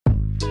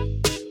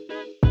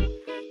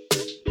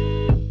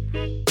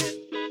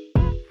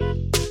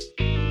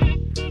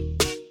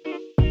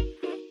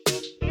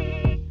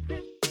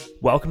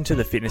Welcome to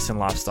the Fitness and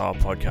Lifestyle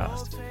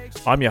Podcast.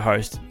 I'm your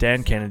host,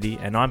 Dan Kennedy,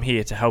 and I'm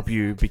here to help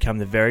you become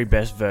the very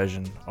best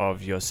version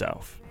of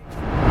yourself.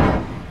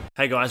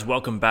 Hey guys,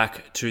 welcome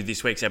back to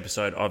this week's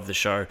episode of the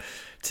show.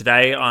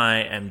 Today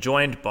I am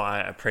joined by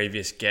a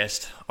previous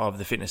guest of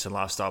the Fitness and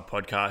Lifestyle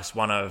Podcast,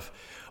 one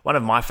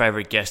of my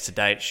favorite guests to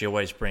date. She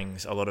always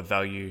brings a lot of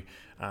value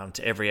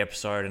to every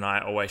episode, and I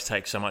always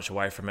take so much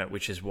away from it,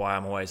 which is why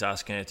I'm always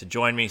asking her to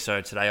join me.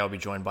 So today I'll be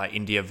joined by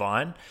India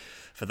Vine.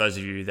 For those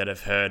of you that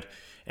have heard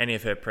any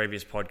of her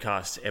previous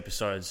podcast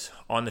episodes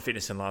on the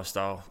Fitness and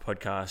Lifestyle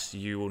Podcast,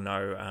 you will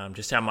know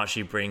just how much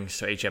she brings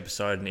to each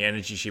episode and the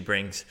energy she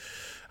brings.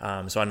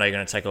 So I know you're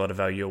going to take a lot of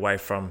value away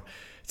from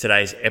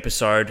today's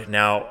episode.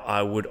 Now,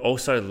 I would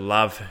also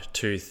love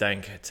to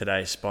thank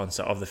today's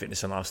sponsor of the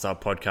Fitness and Lifestyle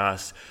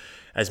Podcast.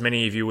 As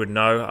many of you would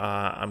know,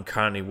 I'm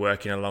currently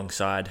working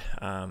alongside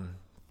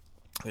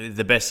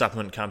the best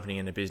supplement company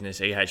in the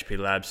business, EHP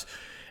Labs,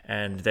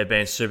 and they've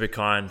been super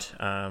kind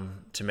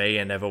to me,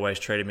 and they've always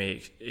treated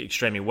me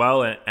extremely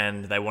well,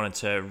 and they wanted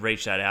to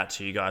reach that out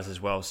to you guys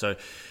as well. So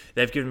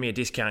they've given me a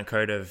discount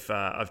code of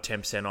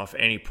 10% off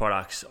any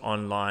products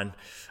online,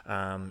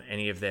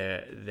 any of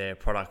their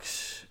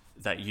products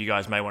that you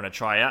guys may want to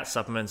try out.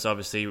 Supplements,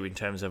 obviously, in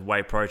terms of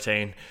whey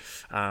protein,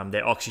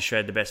 their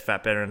OxyShred, the best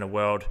fat burner in the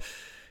world.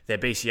 Their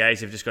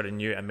BCAAs have just got a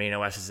new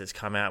amino acids that's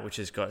come out, which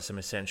has got some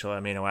essential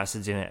amino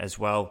acids in it as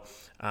well.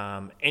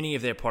 Any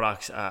of their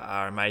products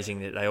are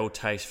amazing. They all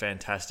taste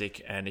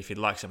fantastic. And if you'd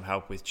like some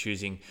help with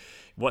choosing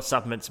what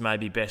supplements may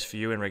be best for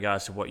you in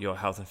regards to what your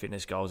health and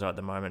fitness goals are at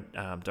the moment,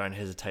 don't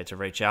hesitate to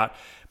reach out.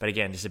 But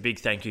again, just a big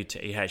thank you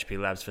to EHP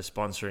Labs for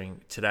sponsoring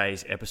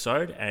today's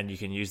episode. And you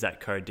can use that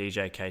code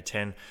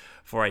DJK10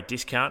 for a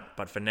discount.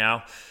 But for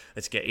now,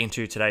 let's get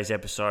into today's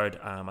episode.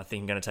 I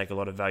think I'm going to take a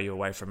lot of value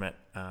away from it.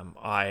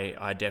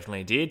 I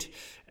definitely did.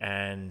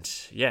 And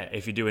yeah,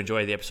 if you do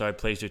enjoy the episode,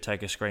 please do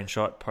take a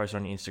screenshot, post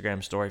on your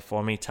Instagram story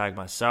for me, tag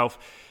myself,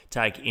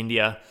 tag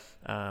India.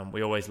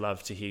 We always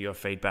love to hear your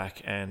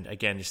feedback. And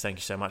again, just thank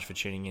you so much for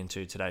tuning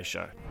into today's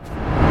show.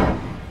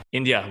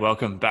 India,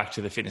 welcome back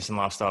to the Fitness and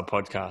Lifestyle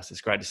Podcast.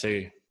 It's great to see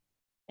you.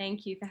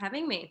 Thank you for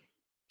having me.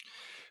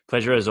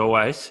 Pleasure as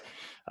always.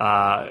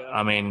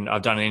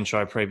 I've done an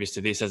intro previous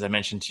to this, as I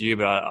mentioned to you,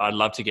 but I'd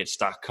love to get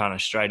stuck kind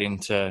of straight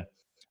into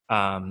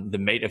the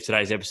meat of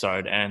today's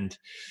episode. And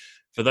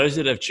for those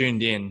that have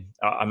tuned in,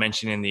 I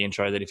mentioned in the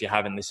intro that if you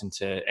haven't listened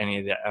to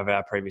any of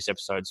our previous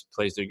episodes,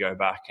 please do go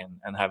back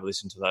and have a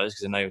listen to those,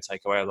 because I know you'll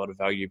take away a lot of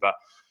value. But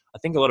I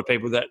think a lot of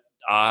people that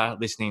are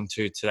listening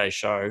to today's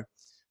show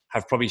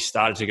have probably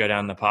started to go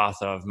down the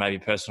path of maybe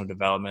personal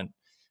development,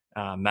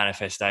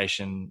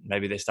 manifestation.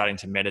 Maybe they're starting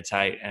to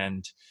meditate,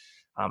 and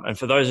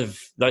for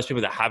those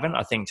people that haven't,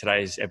 I think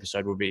today's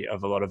episode will be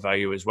of a lot of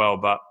value as well.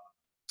 But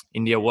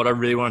India, what I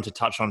really wanted to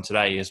touch on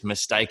today is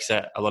mistakes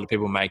that a lot of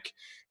people make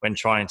when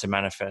trying to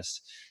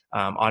manifest.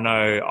 I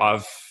know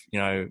I've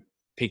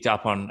picked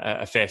up on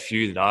a fair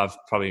few that I've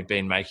probably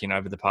been making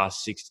over the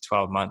past 6 to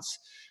 12 months.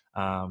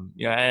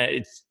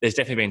 There's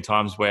definitely been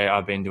times where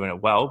I've been doing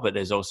it well, but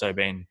there's also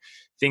been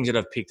things that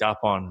I've picked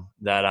up on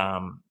that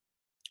I'm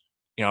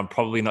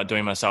probably not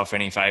doing myself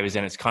any favors,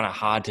 and it's kind of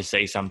hard to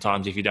see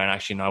sometimes if you don't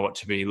actually know what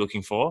to be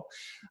looking for.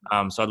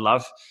 So I'd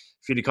love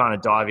for you to kind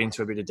of dive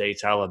into a bit of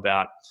detail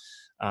about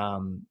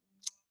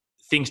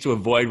things to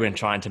avoid when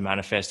trying to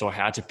manifest, or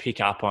how to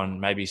pick up on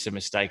maybe some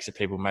mistakes that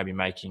people may be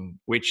making,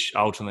 which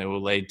ultimately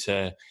will lead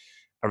to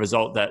a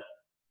result that,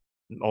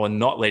 or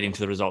not leading to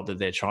the result that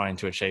they're trying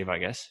to achieve, I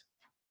guess.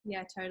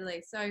 Yeah,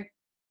 totally. So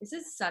this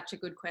is such a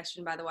good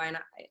question, by the way. And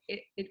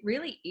it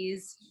really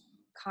is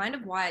kind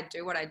of why I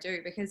do what I do,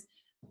 because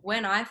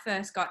when I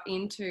first got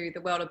into the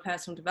world of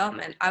personal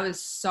development, I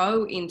was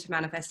so into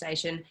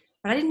manifestation,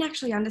 but I didn't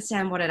actually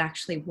understand what it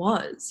actually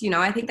was.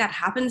 I think that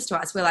happens to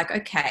us. We're like,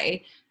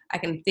 okay, I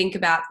can think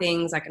about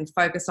things, I can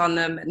focus on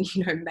them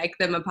and, make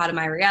them a part of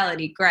my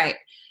reality. Great.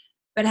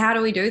 But how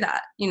do we do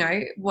that?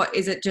 What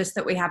is it, just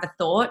that we have a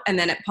thought and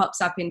then it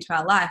pops up into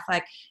our life?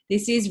 Like,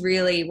 this is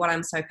really what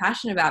I'm so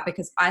passionate about,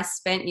 because I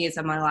spent years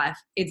of my life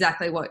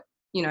exactly what,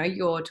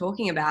 you're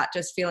talking about,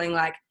 just feeling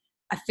like,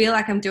 I feel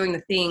like I'm doing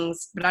the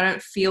things, but I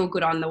don't feel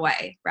good on the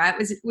way, right?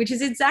 Which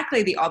is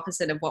exactly the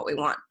opposite of what we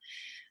want.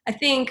 I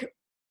think,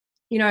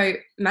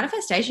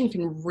 manifestation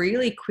can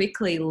really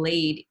quickly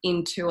lead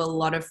into a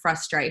lot of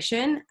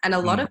frustration and a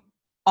lot of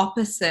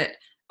opposite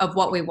of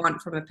what we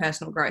want from a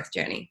personal growth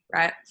journey,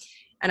 right?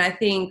 And I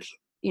think,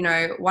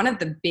 one of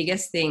the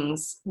biggest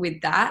things with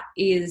that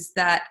is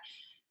that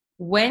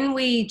when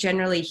we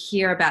generally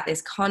hear about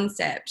this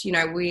concept,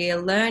 we're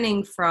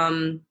learning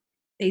from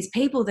these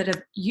people that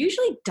have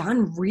usually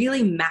done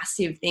really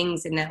massive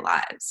things in their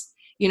lives.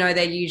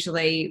 They're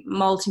usually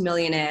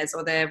multimillionaires,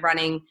 or they're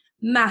running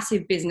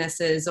massive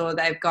businesses, or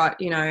they've got,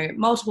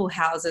 multiple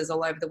houses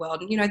all over the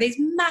world, and, these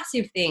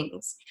massive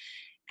things.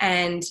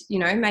 And,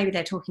 maybe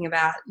they're talking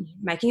about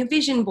making a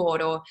vision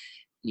board, or,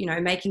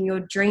 making your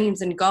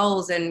dreams and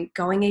goals and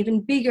going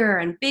even bigger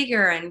and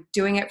bigger and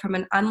doing it from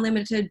an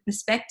unlimited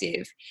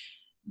perspective.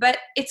 But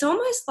it's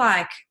almost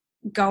like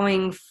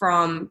going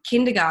from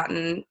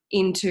kindergarten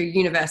into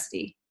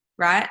university,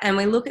 right? And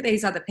we look at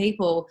these other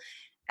people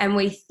and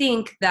we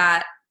think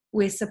that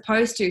we're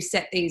supposed to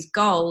set these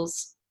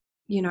goals.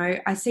 You know,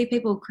 I see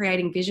people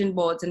creating vision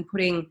boards and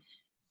putting,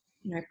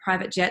 you know,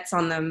 private jets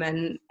on them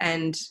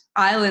and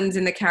islands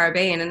in the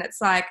Caribbean. And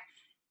it's like,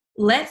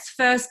 let's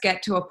first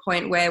get to a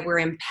point where we're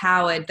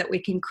empowered that we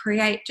can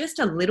create just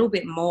a little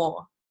bit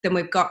more than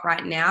we've got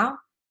right now.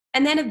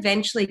 And then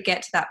eventually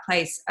get to that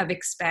place of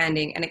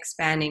expanding and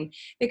expanding,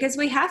 because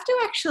we have to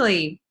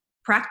actually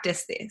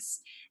practice this.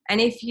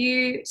 And if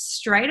you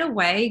straight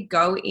away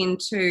go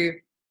into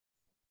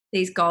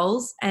these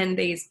goals and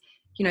these,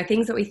 you know,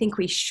 things that we think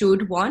we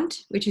should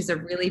want, which is a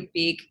really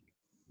big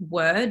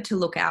word to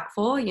look out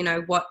for, you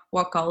know,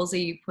 what goals are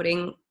you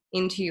putting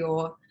into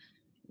your,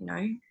 you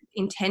know,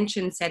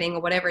 intention setting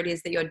or whatever it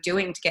is that you're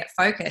doing to get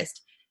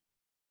focused.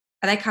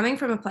 Are they coming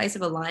from a place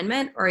of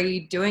alignment, or are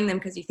you doing them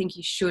because you think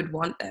you should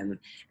want them?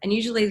 And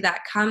usually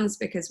that comes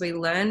because we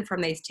learn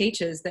from these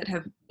teachers that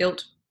have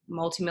built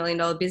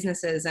multi-million-dollar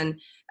businesses and,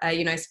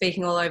 you know,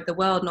 speaking all over the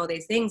world and all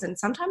these things. And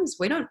sometimes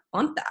we don't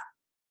want that.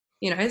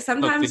 You know,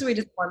 sometimes we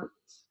just want.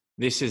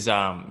 This is,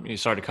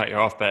 sorry to cut you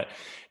off, but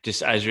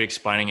just as you're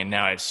explaining it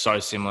now, it's so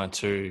similar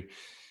to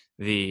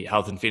the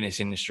health and fitness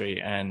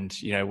industry.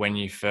 And, you know, when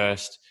you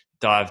first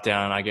dive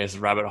down, I guess, the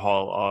rabbit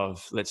hole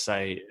of, let's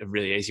say, a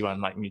really easy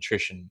one like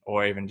nutrition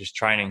or even just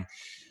training,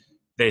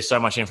 there's so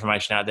much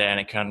information out there and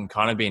it can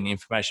kind of be an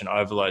information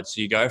overload.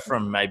 So you go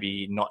from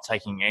maybe not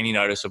taking any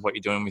notice of what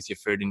you're doing with your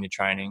food and your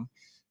training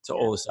to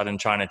all of a sudden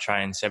trying to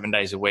train 7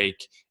 days a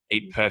week,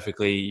 eat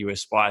perfectly. You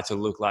aspire to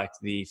look like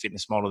the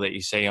fitness model that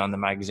you see on the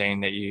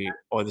magazine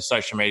or the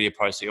social media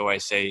posts that you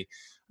always see.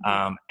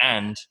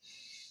 And,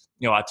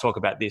 you know, I talk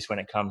about this when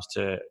it comes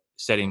to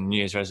setting New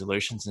Year's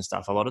resolutions and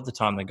stuff. A lot of the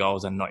time the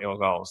goals are not your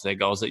goals. They're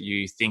goals that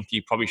you think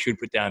you probably should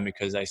put down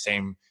because they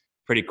seem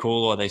pretty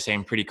cool or they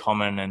seem pretty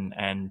common,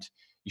 and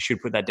you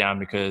should put that down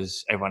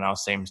because everyone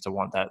else seems to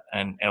want that.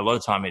 And a lot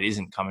of time it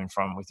isn't coming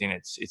from within.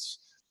 It's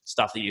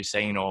stuff that you've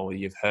seen or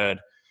you've heard,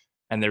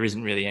 and there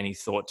isn't really any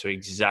thought to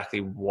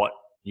exactly what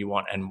you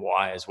want and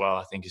why as well,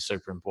 I think is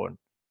super important.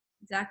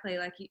 Exactly.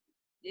 Like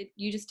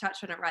you just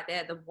touched on it right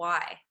there, the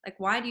why. Like,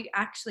 why do you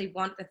actually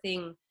want the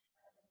thing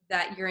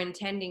that you're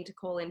intending to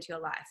call into your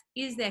life?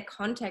 Is there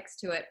context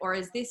to it, or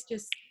is this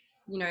just,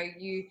 you know,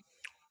 you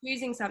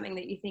choosing something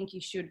that you think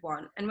you should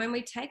want? And when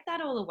we take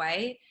that all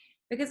away,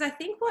 because I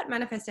think what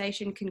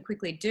manifestation can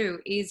quickly do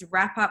is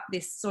wrap up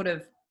this sort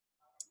of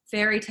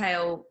fairy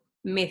tale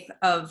myth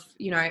of,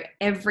 you know,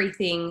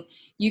 everything,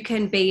 you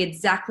can be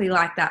exactly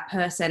like that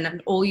person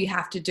and all you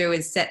have to do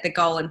is set the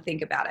goal and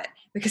think about it,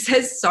 because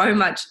there's so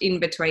much in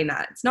between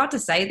that. It's not to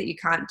say that you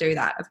can't do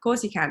that. Of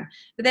course you can,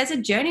 but there's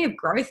a journey of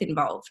growth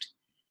involved.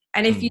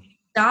 And if you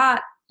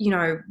start, you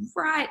know,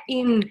 right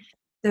in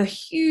the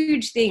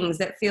huge things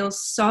that feel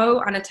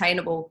so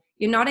unattainable,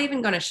 you're not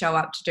even going to show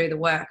up to do the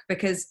work,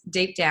 because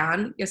deep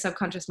down your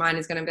subconscious mind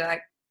is going to be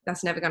like,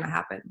 that's never going to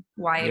happen.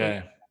 Why?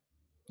 Yeah.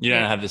 You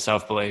don't have the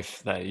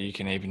self-belief that you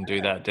can even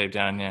do that deep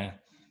down. Yeah.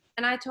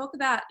 And I talk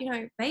about, you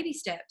know, baby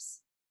steps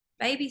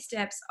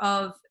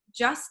of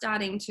just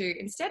starting to,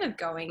 instead of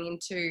going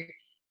into,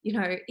 you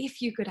know,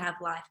 if you could have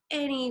life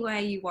any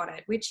way you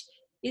wanted, which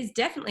is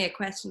definitely a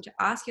question to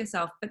ask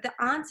yourself, but the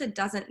answer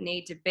doesn't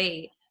need to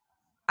be,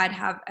 I'd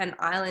have an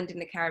island in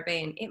the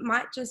Caribbean. It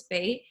might just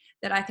be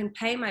that I can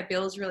pay my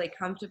bills really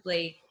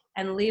comfortably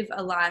and live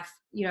a life,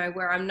 you know,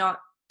 where I'm not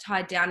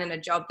tied down in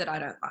a job that I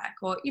don't like.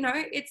 Or, you know,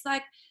 it's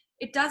like,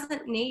 it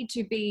doesn't need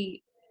to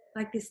be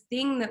like this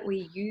thing that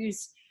we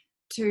use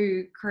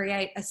to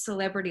create a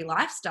celebrity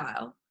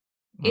lifestyle.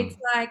 It's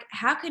like,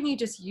 how can you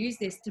just use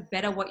this to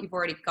better what you've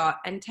already got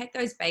and take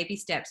those baby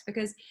steps?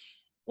 Because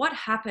what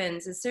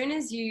happens as soon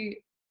as you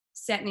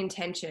set an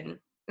intention,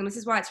 and this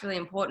is why it's really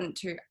important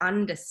to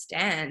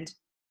understand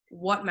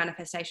what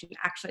manifestation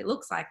actually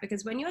looks like,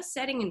 because when you're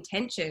setting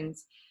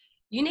intentions,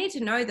 you need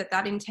to know that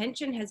that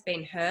intention has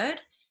been heard.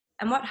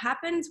 And what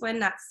happens when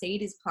that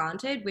seed is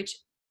planted, which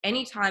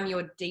anytime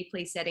you're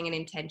deeply setting an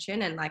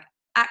intention and like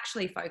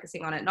actually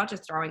focusing on it, not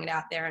just throwing it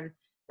out there and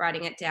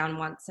writing it down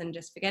once and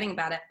just forgetting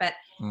about it, but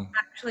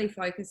actually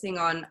focusing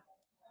on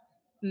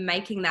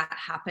making that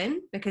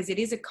happen, because it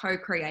is a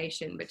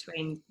co-creation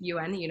between you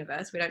and the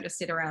universe. We don't just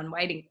sit around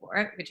waiting for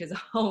it, which is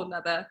a whole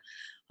nother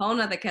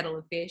kettle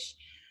of fish.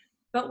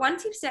 But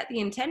once you've set the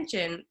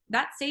intention,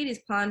 that seed is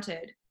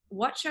planted.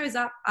 What shows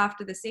up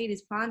after the seed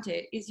is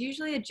planted is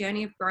usually a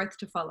journey of growth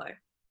to follow.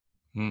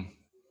 Right?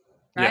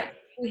 Yeah.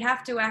 We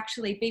have to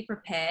actually be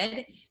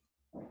prepared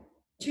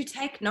to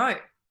take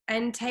note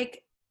and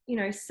take, you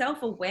know,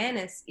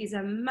 self-awareness is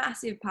a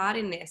massive part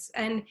in this.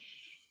 And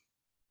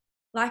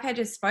like I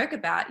just spoke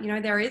about, you know,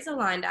 there is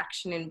aligned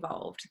action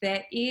involved.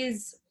 There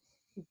is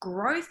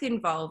growth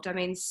involved. I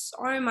mean,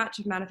 so much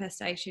of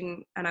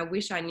manifestation, and I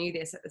wish I knew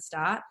this at the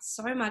start,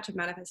 so much of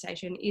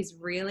manifestation is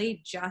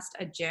really just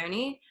a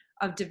journey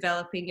of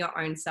developing your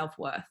own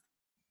self-worth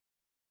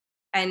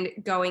and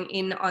going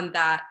in on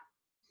that.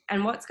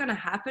 And what's going to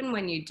happen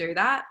when you do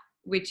that,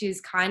 which is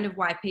kind of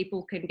why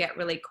people can get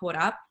really caught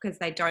up because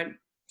they don't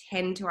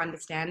tend to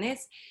understand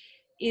this,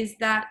 is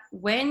that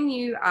when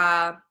you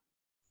are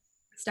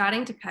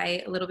starting to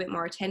pay a little bit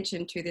more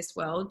attention to this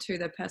world, to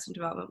the personal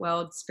development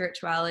world,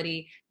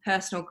 spirituality,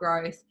 personal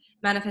growth,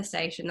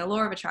 manifestation, the law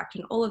of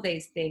attraction, all of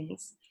these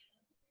things,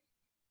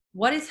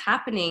 what is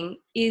happening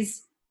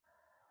is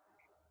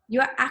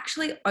you're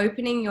actually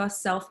opening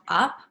yourself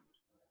up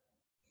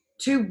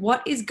to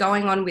what is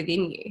going on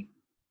within you,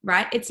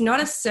 right? It's not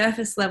a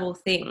surface level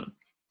thing.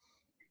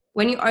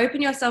 When you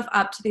open yourself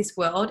up to this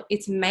world,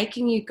 it's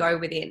making you go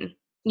within.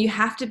 You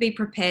have to be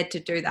prepared to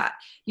do that.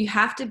 You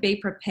have to be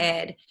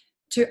prepared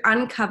to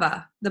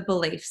uncover the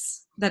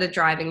beliefs that are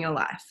driving your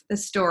life, the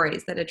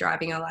stories that are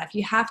driving your life.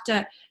 You have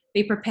to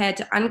be prepared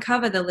to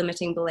uncover the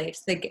limiting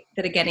beliefs that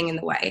are getting in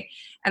the way.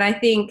 And I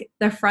think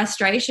the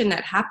frustration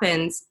that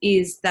happens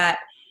is that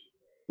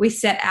we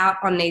set out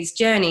on these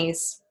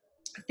journeys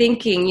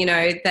thinking,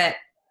 that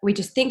we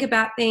just think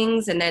about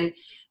things and then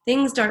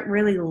things don't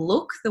really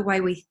look the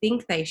way we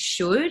think they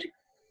should.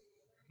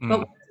 But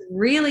what's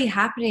really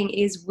happening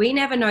is we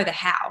never know the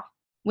how.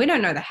 We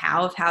don't know the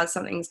how of how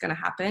something's going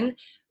to happen.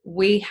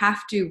 We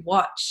have to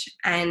watch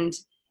and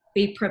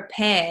be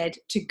prepared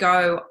to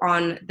go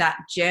on that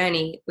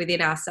journey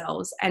within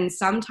ourselves. And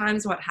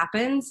sometimes what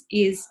happens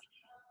is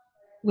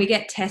we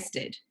get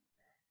tested,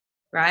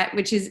 right?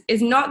 Which is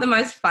not the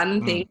most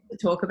fun thing to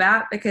talk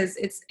about, because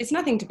it's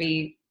nothing to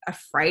be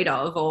afraid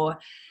of or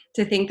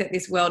to think that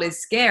this world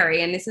is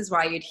scary. And this is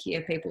why you'd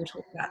hear people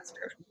talk about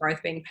spiritual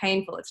growth being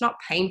painful. It's not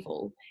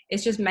painful.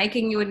 It's just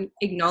making you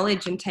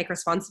acknowledge and take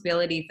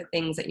responsibility for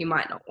things that you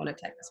might not want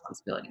to take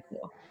responsibility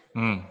for.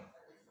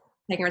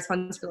 Taking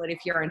responsibility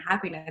for your own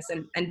happiness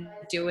and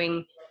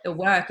doing the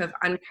work of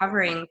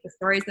uncovering the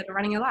stories that are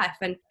running your life.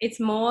 And it's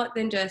more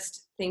than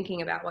just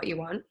thinking about what you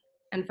want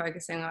and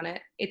focusing on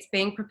it. It's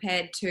being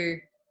prepared to,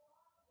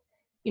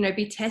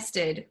 be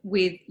tested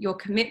with your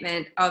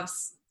commitment of,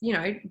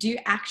 do you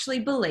actually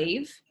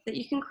believe that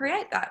you can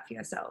create that for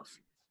yourself?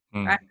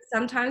 Right?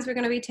 Sometimes we're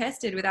going to be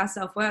tested with our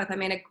self-worth. I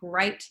mean,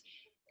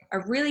 a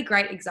really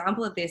great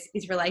example of this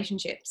is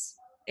relationships.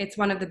 It's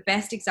one of the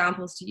best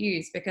examples to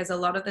use, because a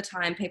lot of the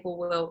time people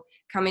will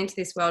come into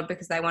this world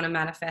because they want to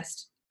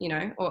manifest,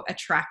 or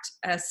attract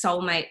a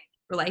soulmate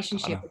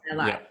relationship in their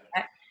life.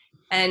 Yeah. Right?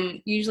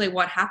 And usually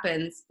what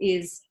happens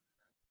is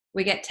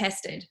we get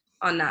tested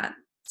on that.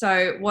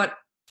 So what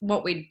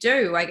we'd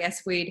do, I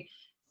guess we'd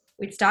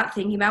start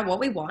thinking about what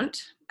we want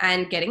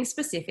and getting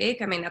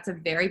specific. I mean, that's a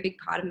very big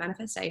part of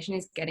manifestation,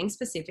 is getting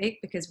specific,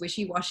 because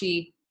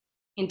wishy-washy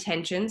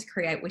intentions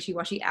create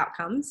wishy-washy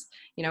outcomes.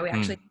 We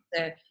actually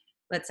have to,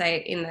 let's say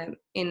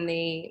in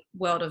the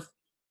world of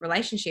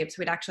relationships,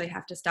 we'd actually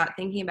have to start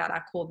thinking about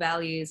our core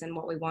values and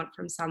what we want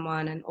from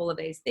someone and all of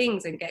these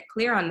things and get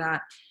clear on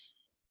that.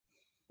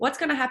 What's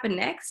going to happen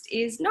next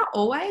is not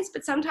always,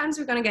 but sometimes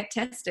we're going to get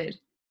tested.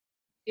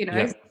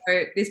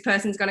 So this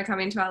person's going to come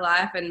into our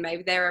life and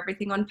maybe they're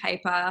everything on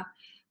paper,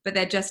 but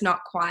they're just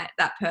not quite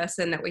that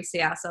person that we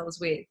see ourselves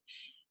with.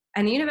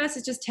 And the universe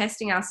is just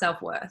testing our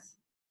self-worth,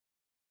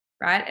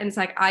 right? And it's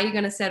like, are you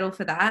going to settle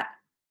for that?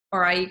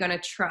 Or are you going to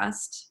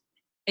trust?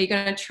 Are you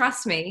going to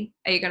trust me?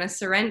 Are you going to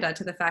surrender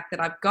to the fact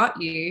that I've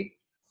got you?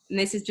 And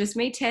this is just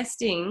me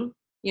testing,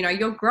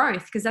 your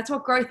growth, because that's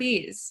what growth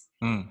is.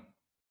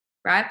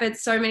 Right? But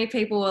so many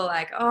people were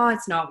like, oh,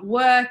 it's not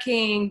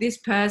working. This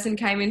person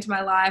came into my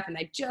life and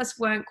they just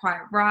weren't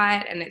quite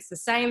right. And it's the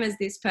same as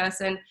this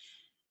person.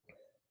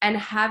 And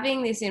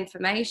having this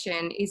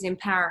information is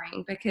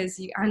empowering, because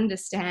you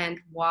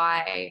understand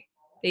why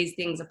these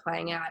things are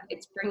playing out.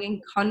 It's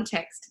bringing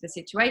context to the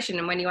situation.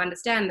 And when you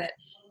understand that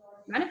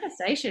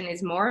manifestation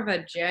is more of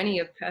a journey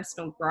of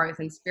personal growth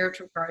and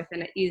spiritual growth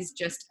than it is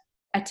just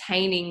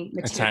attaining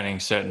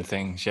certain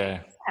things.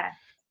 Yeah.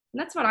 And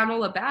that's what I'm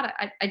all about.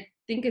 I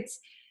think it's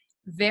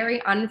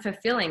very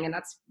unfulfilling, and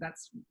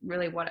that's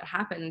really what it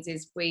happens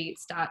is we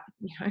start,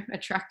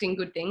 attracting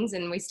good things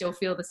and we still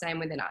feel the same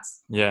within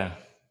us. Yeah.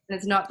 And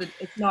it's not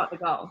the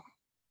goal.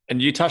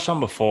 And you touched on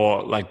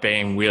before, like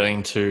being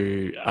willing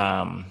to,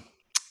 I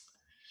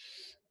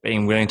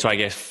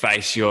guess,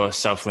 face your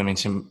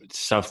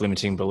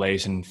self-limiting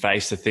beliefs and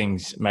face the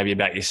things maybe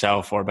about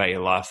yourself or about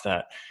your life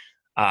that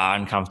are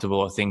uncomfortable,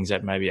 or things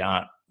that maybe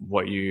aren't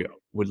what you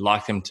would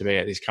like them to be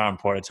at this current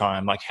point of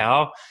time. Like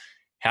how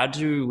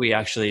do we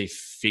actually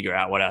figure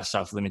out what our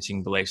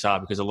self-limiting beliefs are?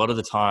 Because a lot of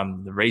the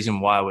time, the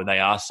reason why they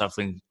are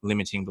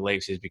self-limiting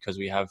beliefs is because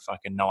we have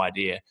fucking no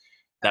idea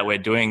that we're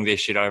doing this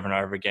shit over and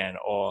over again,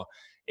 or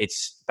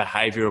it's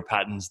behavioral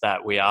patterns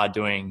that we are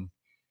doing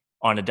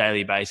on a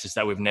daily basis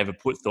that we've never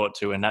put thought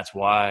to. And that's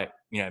why,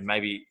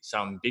 maybe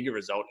some bigger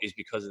result is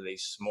because of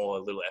these smaller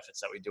little efforts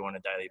that we do on a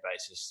daily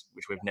basis,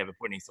 which we've never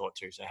put any thought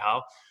to. So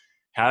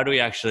how do we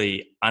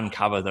actually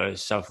uncover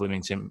those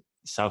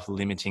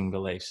self-limiting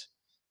beliefs?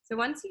 So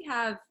once you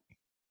have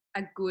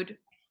a good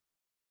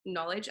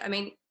knowledge, I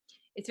mean,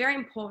 it's very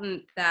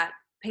important that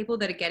people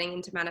that are getting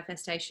into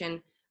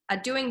manifestation are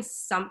doing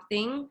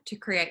something to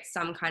create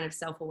some kind of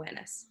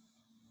self-awareness.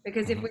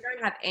 Because if we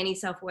don't have any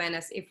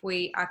self-awareness, if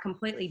we are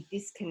completely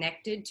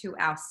disconnected to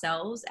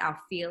ourselves, our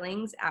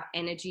feelings, our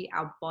energy,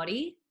 our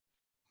body,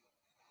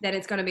 then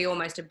it's going to be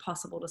almost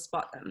impossible to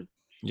spot them.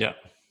 Yeah.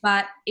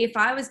 But if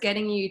I was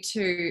getting you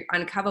to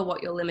uncover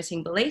what your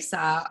limiting beliefs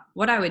are,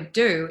 what I would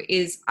do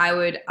is I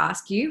would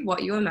ask you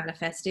what you are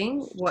manifesting,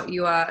 what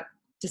you are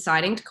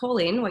deciding to call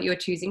in, what you are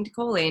choosing to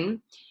call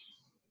in.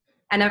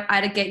 And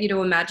I'd get you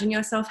to imagine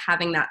yourself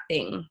having that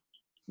thing,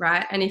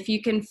 right? And if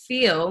you can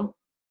feel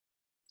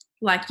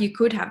like you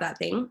could have that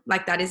thing,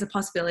 like that is a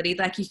possibility,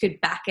 like you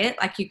could back it,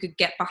 like you could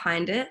get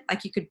behind it,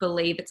 like you could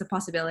believe it's a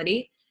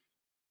possibility,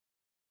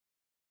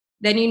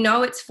 then you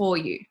know it's for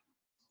you.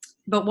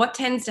 But what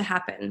tends to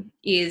happen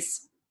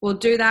is we'll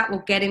do that,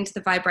 we'll get into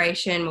the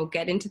vibration, we'll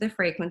get into the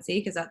frequency,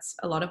 because that's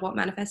a lot of what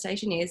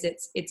manifestation is.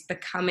 It's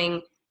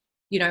becoming,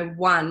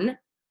 one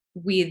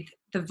with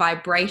the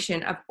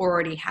vibration of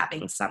already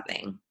having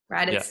something,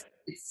 right? Yeah.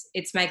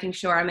 It's making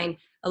sure,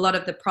 a lot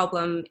of the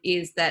problem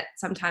is that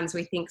sometimes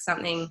we think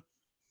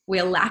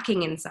we're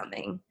lacking in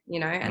something,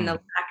 and the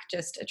lack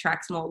just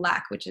attracts more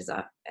lack, which is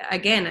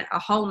again a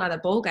whole nother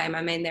ball game.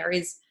 There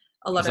is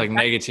a lot of like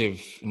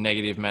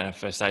negative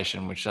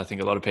manifestation, which I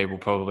think a lot of people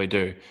probably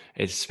do.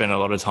 It's spend a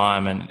lot of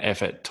time and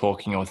effort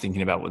talking or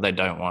thinking about what they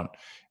don't want,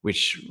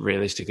 which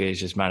realistically is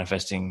just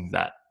manifesting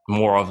that,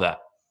 more of that.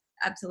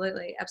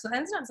 Absolutely. And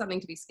it's not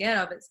something to be scared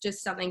of. It's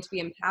just something to be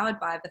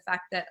empowered by, the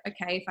fact that,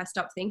 okay, if I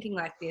stop thinking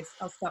like this,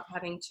 I'll stop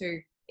having to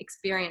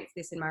experience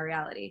this in my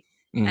reality.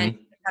 Mm-hmm. And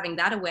having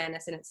that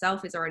awareness in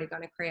itself is already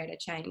going to create a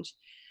change.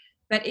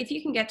 But if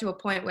you can get to a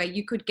point where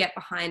you could get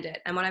behind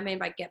it, and what I mean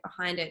by get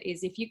behind it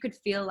is if you could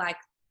feel like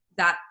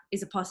that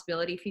is a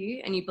possibility for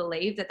you and you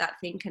believe that that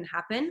thing can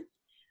happen,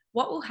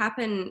 what will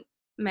happen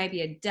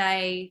maybe a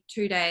day,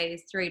 2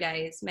 days, 3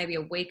 days, maybe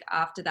a week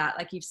after that,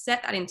 like you've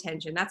set that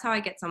intention. That's how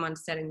I get someone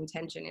to set an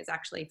intention, is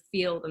actually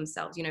feel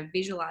themselves,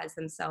 visualize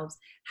themselves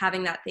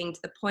having that thing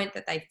to the point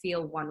that they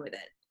feel one with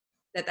it,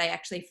 that they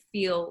actually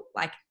feel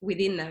like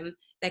within them,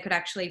 they could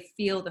actually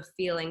feel the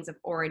feelings of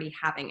already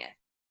having it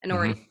and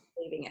already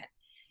believing it.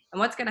 And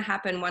what's going to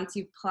happen once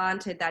you've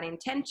planted that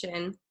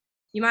intention,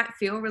 you might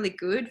feel really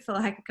good for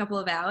like a couple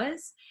of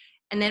hours.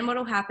 And then what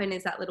will happen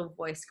is that little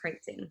voice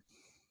creeps in,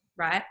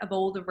 right? Of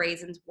all the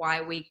reasons why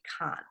we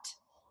can't.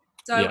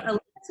 So a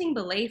limiting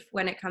belief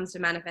when it comes to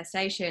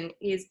manifestation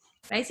is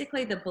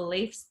basically the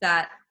beliefs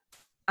that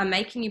are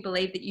making you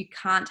believe that you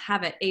can't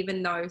have it,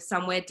 even though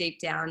somewhere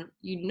deep down,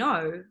 you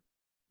know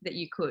that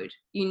you could,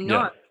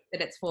 that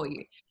it's for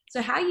you.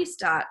 So how you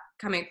start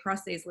coming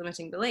across these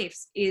limiting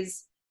beliefs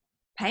is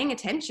paying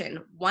attention.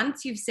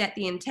 Once you've set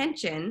the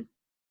intention,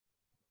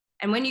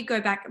 and when you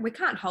go back, we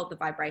can't hold the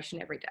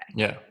vibration every day.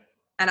 Yeah.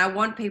 And I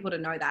want people to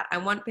know that. I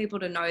want people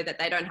to know that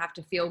they don't have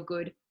to feel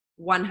good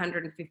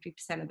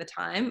 150% of the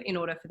time in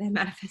order for their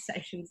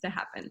manifestations to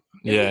happen.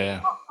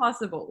 It's not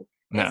possible.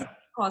 No. It's not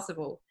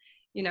possible.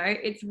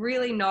 It's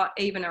really not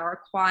even a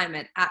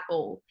requirement at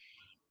all.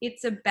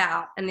 It's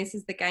about, and this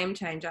is the game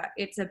changer,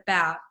 it's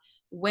about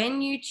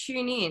when you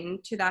tune in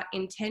to that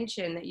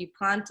intention that you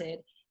planted,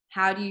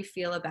 how do you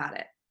feel about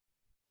it,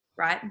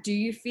 right? Do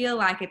you feel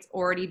like it's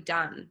already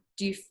done?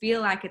 Do you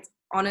feel like it's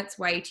on its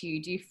way to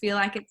you? Do you feel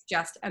like it's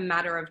just a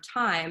matter of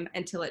time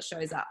until it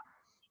shows up?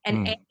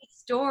 And any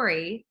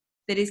story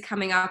that is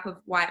coming up of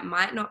why it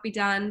might not be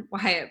done,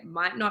 why it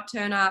might not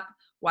turn up,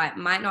 why it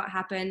might not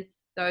happen,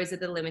 those are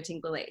the limiting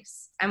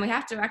beliefs. And we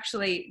have to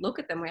actually look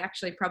at them. We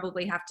actually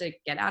probably have to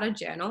get out a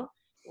journal,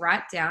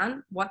 write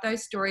down what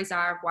those stories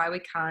are of why we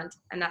can't,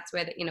 and that's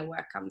where the inner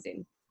work comes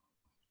in.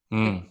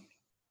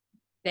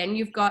 Then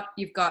you've got,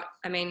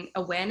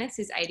 awareness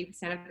is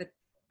 80%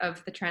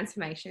 of the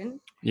transformation.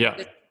 Yeah.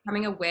 Just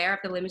becoming aware of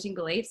the limiting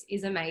beliefs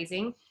is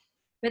amazing.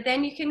 But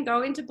then you can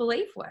go into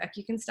belief work.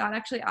 You can start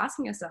actually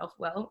asking yourself,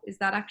 well, is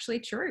that actually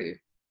true?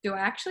 Do I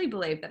actually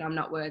believe that I'm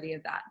not worthy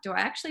of that? Do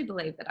I actually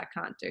believe that I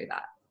can't do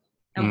that?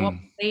 And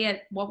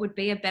what would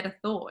be a better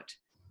thought?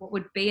 What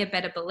would be a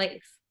better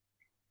belief?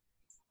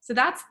 So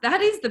that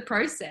is the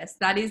process.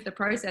 That is the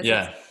process.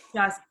 Yeah. It's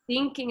just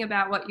thinking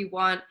about what you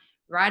want,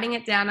 writing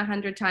it down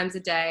 100 times a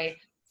day,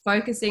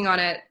 focusing on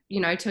it,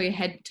 till your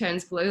head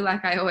turns blue,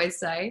 like I always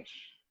say.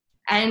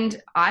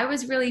 And I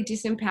was really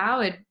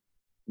disempowered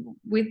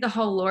with the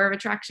whole law of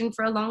attraction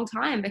for a long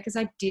time because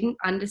I didn't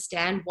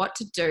understand what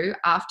to do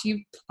after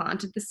you've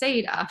planted the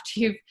seed, after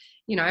you've,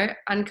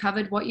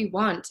 uncovered what you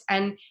want.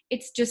 And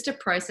it's just a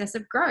process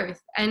of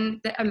growth. And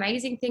the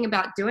amazing thing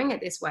about doing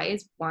it this way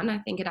is, one, I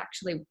think it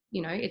actually,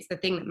 it's the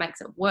thing that makes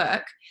it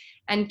work.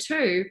 And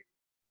two,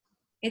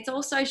 it's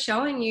also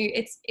showing you,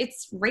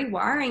 it's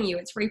rewiring you,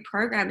 it's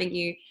reprogramming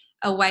you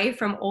away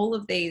from all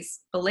of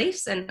these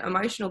beliefs and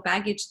emotional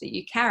baggage that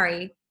you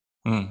carry,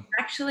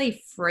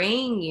 actually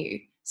freeing you.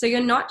 So you're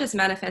not just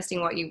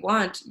manifesting what you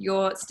want,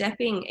 you're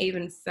stepping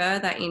even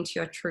further into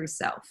your true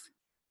self.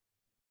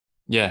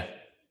 Yeah,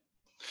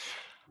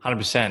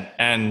 100%.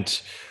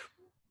 And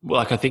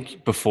I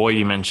think before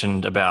you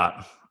mentioned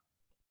about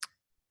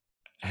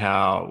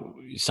how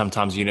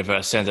sometimes the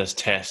universe sends us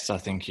tests, I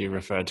think you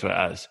referred to it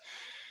as.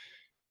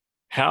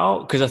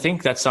 Because I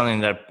think that's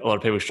something that a lot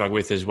of people struggle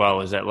with as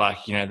well, is that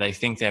they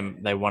think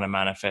they want to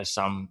manifest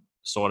some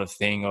sort of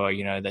thing, or,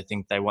 they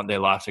think they want their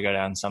life to go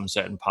down some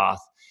certain path.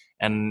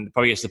 and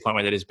probably gets to the point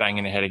where they're just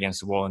banging their head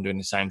against the wall and doing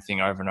the same thing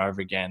over and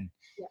over again.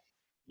 Yeah.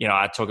 You know,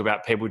 I talk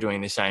about people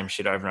doing the same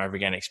shit over and over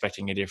again,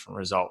 expecting a different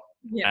result.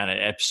 Yeah.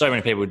 And so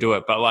many people do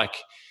it, but like,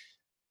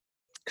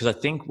 because I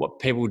think what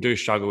people do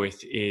struggle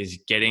with is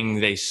getting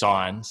these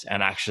signs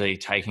and actually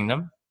taking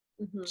them.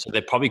 Mm-hmm. So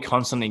they're probably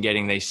constantly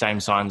getting these same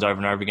signs over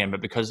and over again,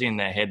 but because in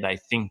their head they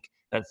think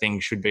that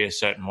things should be a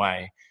certain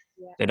way,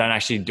 they don't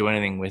actually do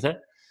anything with it.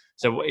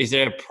 So is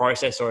there a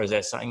process, or is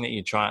there something that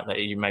you try, that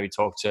you maybe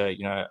talk to,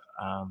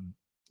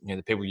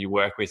 the people you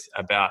work with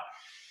about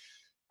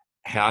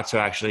how to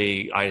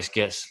actually, I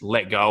guess,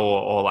 let go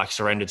or like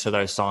surrender to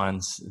those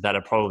signs that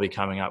are probably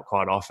coming up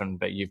quite often,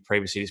 but you've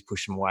previously just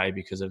pushed them away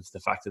because of the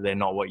fact that they're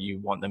not what you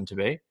want them to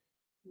be?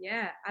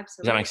 Yeah,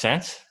 absolutely. Does that make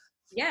sense?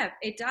 Yeah,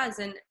 it does.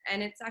 And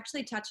it's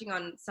actually touching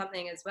on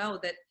something as well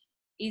that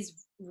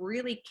is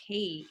really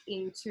key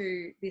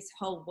into this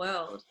whole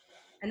world.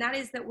 And that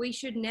is that we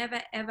should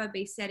never, ever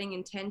be setting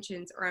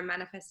intentions or a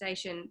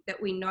manifestation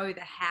that we know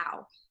the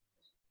how,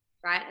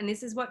 right? And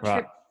this is what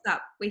trips us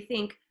up. We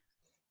think,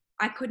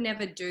 I could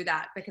never do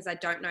that because I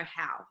don't know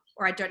how,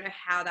 or I don't know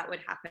how that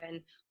would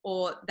happen,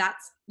 or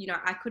that's,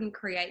 I couldn't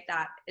create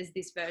that as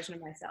this version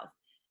of myself.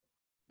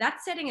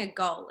 That's setting a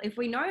goal. If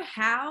we know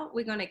how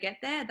we're going to get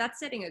there, that's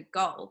setting a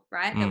goal,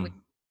 right? That we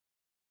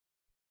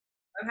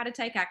know how to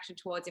take action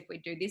towards. If we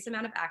do this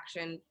amount of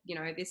action,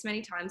 this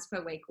many times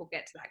per week, we'll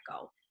get to that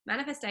goal.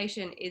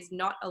 Manifestation is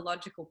not a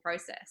logical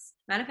process.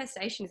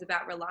 Manifestation is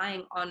about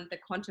relying on the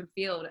quantum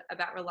field,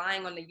 about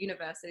relying on the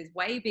universe that is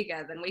way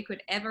bigger than we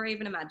could ever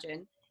even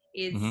imagine,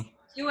 is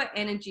pure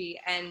energy,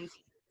 and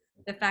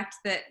the fact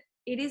that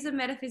it is a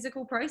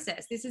metaphysical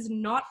process. This is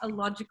not a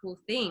logical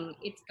thing.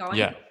 It's going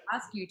to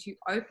ask you to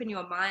open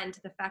your mind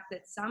to the fact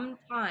that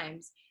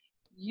sometimes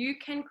you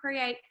can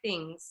create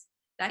things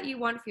that you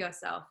want for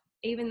yourself,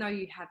 even though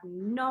you have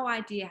no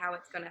idea how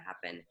it's going to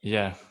happen.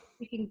 Yeah.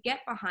 You can get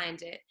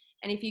behind it.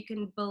 And if you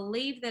can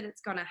believe that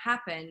it's going to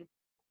happen,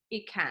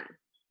 it can.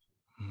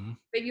 Mm-hmm.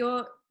 But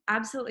you're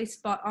absolutely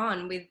spot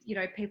on with,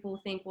 people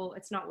think, well,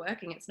 it's not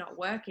working.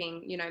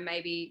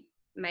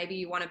 Maybe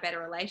you want a better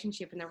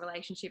relationship and the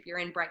relationship you're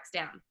in breaks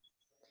down,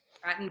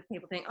 right? And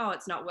people think, oh,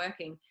 it's not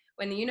working.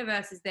 When the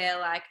universe is there,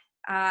 like,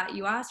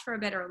 you asked for a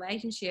better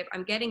relationship.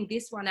 I'm getting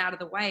this one out of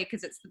the way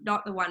because it's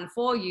not the one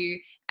for you,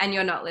 and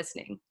you're not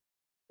listening,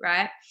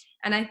 right?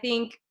 And I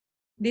think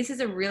this is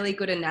a really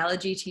good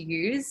analogy to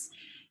use.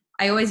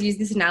 I always use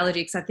this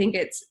analogy because I think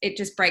it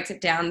just breaks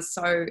it down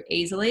so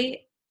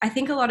easily. I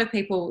think a lot of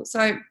people,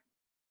 so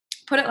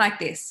put it like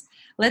this.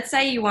 Let's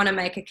say you want to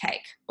make a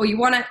cake, or you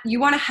want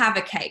to have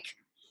a cake,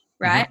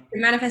 right? Mm-hmm. The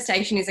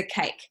manifestation is a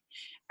cake,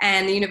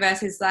 and the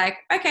universe is like,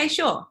 okay,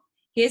 sure.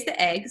 Here's the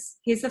eggs,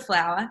 here's the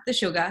flour, the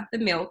sugar, the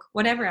milk,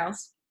 whatever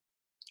else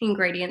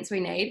ingredients we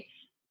need.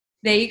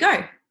 There you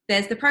go.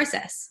 There's the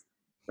process,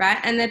 right?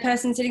 And the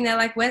person sitting there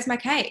like, where's my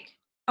cake?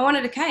 I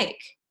wanted a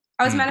cake.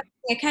 I was manifesting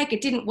a cake.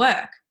 It didn't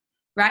work,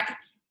 right?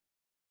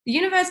 The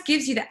universe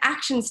gives you the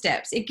action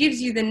steps. It gives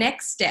you the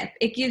next step.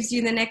 It gives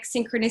you the next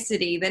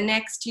synchronicity, the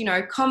next,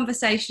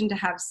 conversation to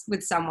have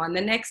with someone, the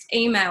next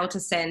email to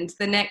send,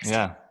 the next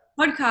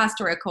podcast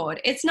to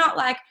record. It's not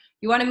like,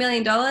 you want $1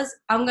 million?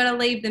 I'm going to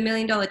leave the $1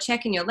 million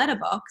check in your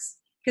letterbox,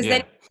 because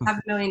then you have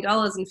 $1 million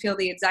and feel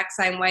the exact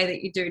same way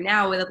that you do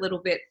now with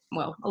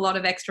a lot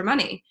of extra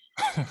money.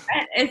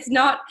 It's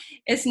not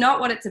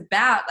what it's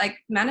about. Like,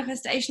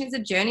 manifestation is a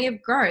journey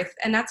of growth,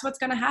 and that's what's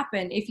going to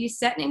happen if you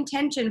set an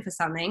intention for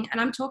something.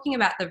 And I'm talking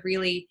about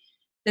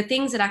the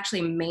things that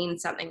actually mean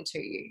something to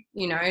you,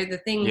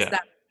 the things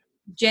that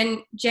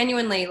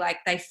genuinely, like,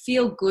 they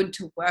feel good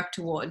to work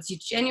towards. You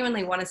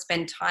genuinely want to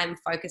spend time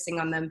focusing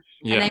on them,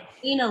 and they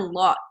mean a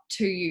lot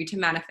to you to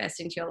manifest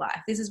into your life.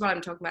 This is what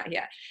I'm talking about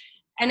here.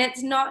 And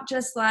it's not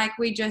just like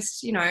we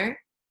just,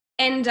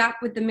 end up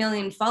with the 1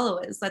 million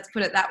followers. Let's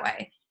put it that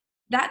way.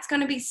 That's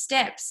going to be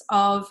steps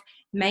of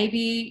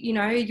maybe,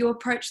 you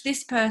approach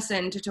this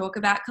person to talk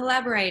about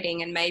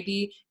collaborating, and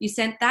maybe you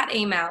sent that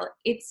email.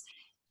 It's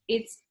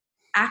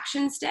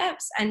action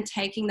steps and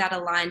taking that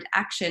aligned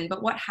action.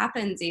 But what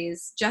happens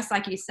is, just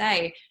like you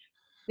say,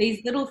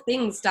 these little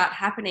things start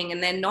happening,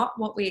 and they're not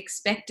what we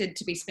expected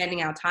to be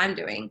spending our time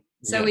doing.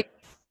 So we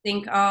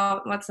think,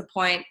 oh, what's the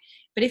point?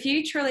 But if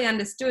you truly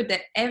understood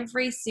that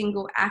every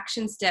single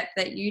action step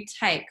that you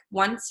take,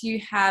 once you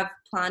have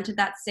planted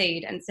that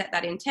seed and set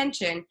that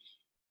intention,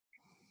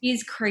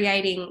 is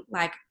creating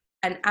like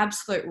an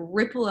absolute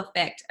ripple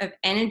effect of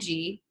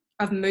energy,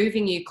 of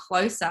moving you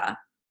closer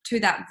to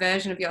that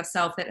version of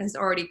yourself that has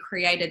already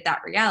created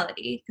that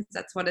reality, because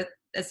that's what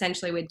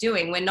essentially we're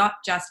doing. We're not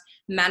just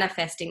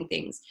manifesting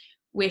things.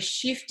 We're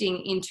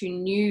shifting into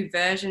new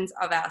versions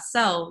of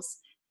ourselves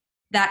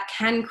that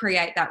can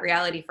create that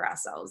reality for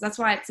ourselves. That's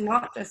why it's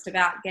not just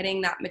about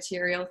getting that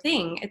material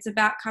thing. It's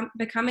about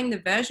becoming the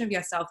version of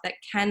yourself that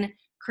can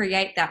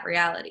create that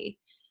reality.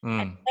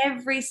 And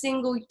every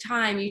single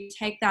time you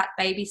take that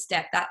baby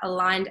step, that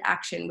aligned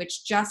action,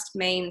 which just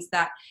means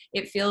that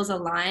it feels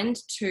aligned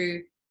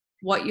to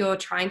what you're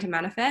trying to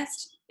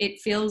manifest,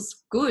 it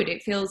feels good.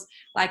 It feels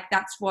like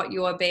that's what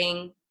you're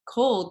being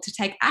called to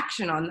take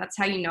action on. That's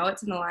how you know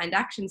it's an aligned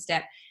action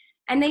step.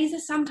 And these are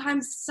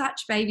sometimes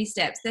such baby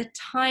steps. They're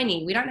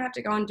tiny. We don't have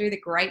to go and do the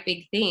great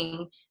big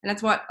thing. And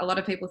that's what a lot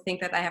of people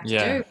think that they have to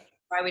do.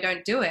 Why we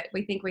don't do it.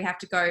 We think we have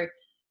to go,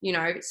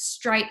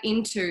 straight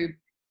into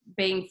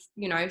being,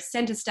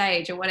 center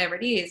stage or whatever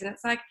it is. And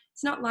it's like,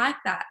 it's not like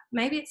that.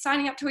 Maybe it's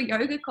signing up to a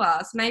yoga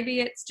class.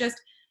 Maybe it's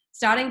just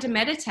starting to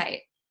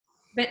meditate.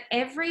 But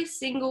every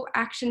single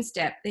action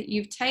step that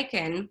you've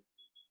taken,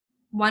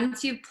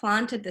 once you've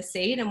planted the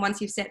seed and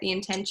once you've set the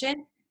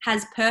intention,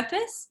 has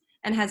purpose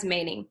and has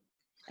meaning.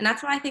 And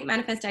that's why I think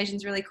manifestation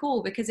is really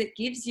cool, because it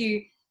gives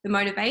you the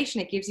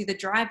motivation, it gives you the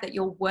drive that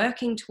you're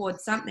working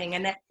towards something,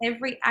 and that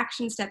every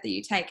action step that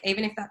you take,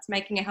 even if that's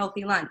making a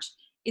healthy lunch,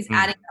 is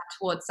adding up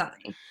towards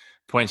something.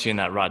 Points you in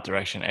that right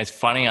direction. It's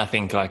funny, I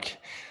think, like,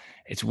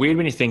 it's weird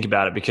when you think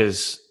about it,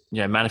 because,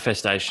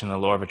 manifestation, the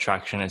law of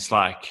attraction, it's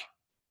like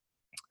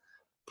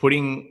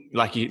putting,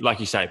 like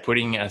you say,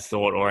 putting a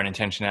thought or an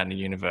intention out in the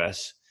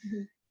universe,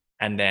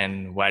 and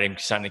then waiting for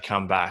something to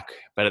come back.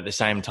 But at the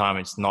same time,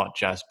 it's not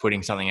just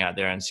putting something out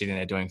there and sitting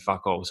there doing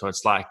fuck all. So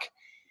it's like,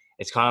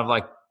 it's kind of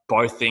like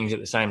both things at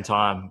the same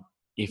time,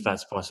 if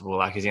that's possible.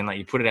 Like, as in, like,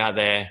 you put it out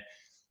there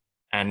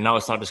and no,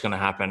 it's not just going to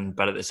happen,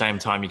 but at the same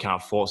time, you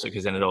can't force it,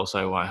 because then it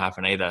also won't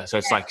happen either. So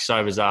it's like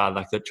so bizarre,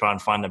 like, to try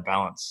and find a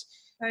balance.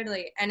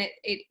 Totally. And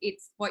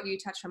it's what you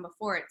touched on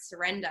before, it's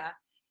surrender.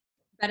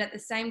 But at the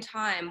same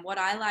time, what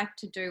I like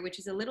to do, which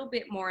is a little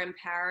bit more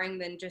empowering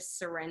than just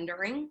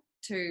surrendering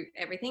to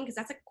everything, because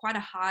that's quite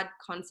a hard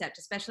concept,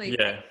 especially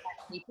for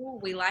people.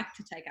 We like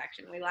to take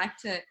action. We like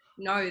to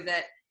know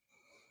that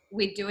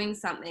we're doing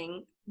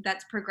something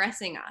that's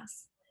progressing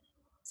us.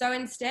 So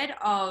instead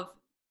of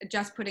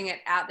just putting it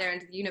out there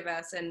into the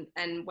universe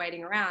and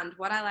waiting around,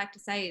 what I like to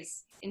say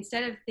is,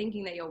 instead of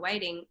thinking that you're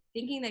waiting,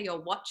 thinking that you're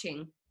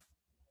watching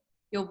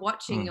your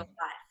life.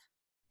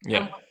 Yeah.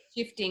 And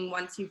shifting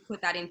once you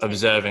put that into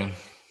observing.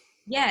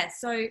 Yeah.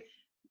 So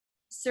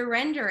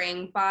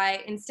surrendering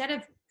by, instead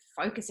of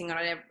focusing on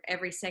it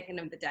every second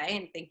of the day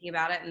and thinking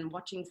about it and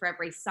watching for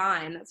every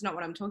sign, that's not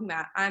what I'm talking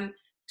about. I'm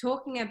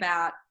talking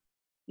about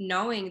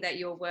knowing that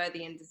you're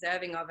worthy and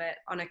deserving of it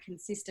on a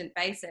consistent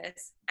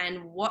basis,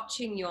 and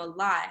watching your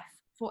life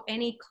for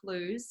any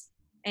clues,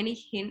 any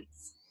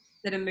hints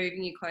that are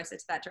moving you closer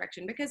to that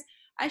direction. Because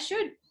I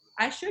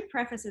should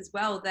preface as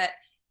well that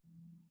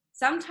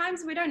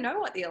sometimes we don't know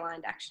what the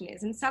aligned action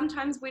is, and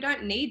sometimes we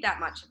don't need that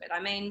much of it.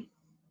 I mean,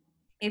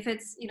 if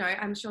it's,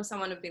 I'm sure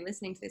someone would be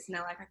listening to this and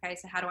they're like, okay,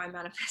 so how do I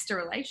manifest a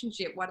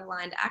relationship? What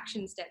aligned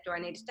action step do I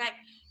need to take?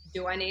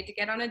 Do I need to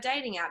get on a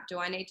dating app? Do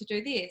I need to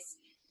do this?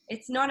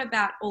 It's not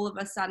about all of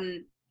a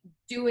sudden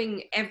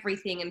doing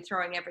everything and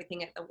throwing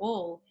everything at the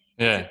wall.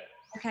 Yeah. It's,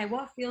 okay,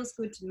 what feels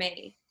good to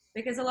me?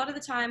 Because a lot of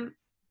the time,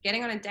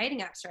 getting on a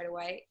dating app straight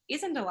away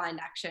isn't aligned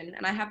action.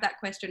 And I have that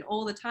question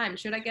all the time.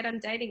 Should I get on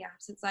dating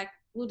apps? It's like,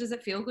 well, does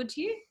it feel good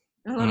to you?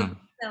 And a lot of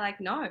people, they're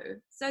like, no.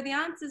 So the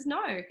answer is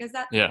no, because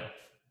that's,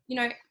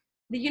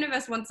 the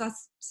universe wants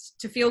us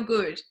to feel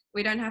good.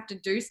 We don't have to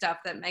do stuff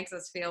that makes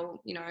us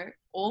feel,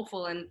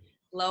 awful and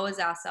lowers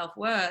our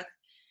self-worth.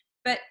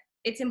 But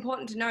it's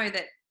important to know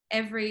that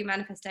every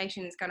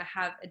manifestation is going to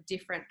have a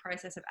different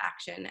process of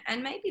action.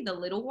 And maybe the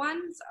little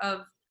ones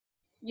of,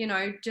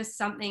 just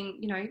something,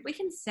 we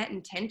can set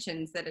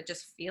intentions that are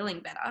just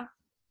feeling better.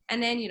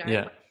 And then,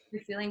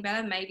 we're feeling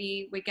better.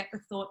 Maybe we get the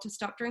thought to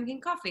stop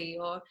drinking coffee,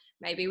 or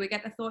maybe we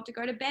get the thought to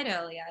go to bed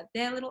earlier.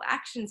 They're little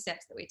action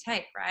steps that we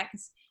take, right?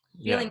 Because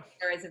feeling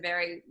better is a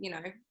very,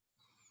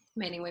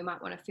 meaning we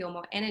might want to feel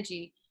more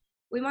energy.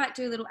 We might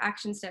do little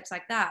action steps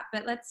like that.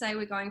 But let's say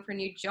we're going for a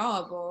new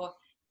job, or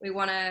we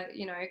want to,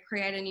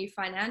 create a new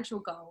financial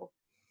goal.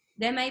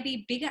 There may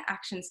be bigger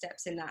action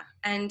steps in that.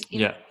 And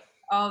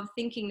of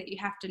thinking that you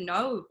have to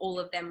know all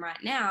of them right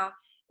now,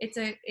 it's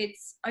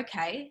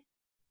okay.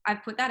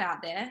 I've put that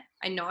out there.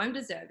 I know I'm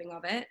deserving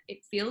of it. It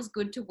feels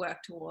good to work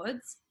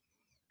towards,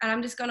 and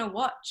I'm just going to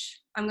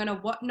watch. I'm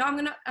not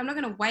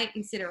going to wait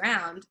and sit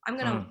around. I'm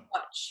going to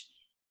watch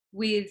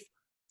with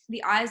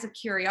the eyes of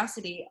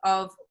curiosity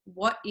of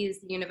what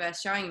is the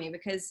universe showing me,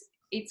 because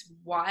it's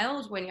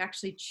wild when you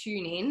actually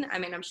tune in. I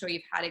mean, I'm sure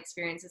you've had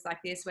experiences like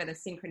this where the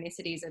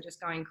synchronicities are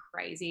just going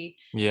crazy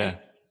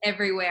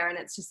everywhere, and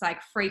it's just like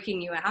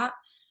freaking you out.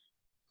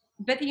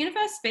 But the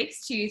universe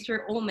speaks to you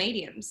through all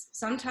mediums.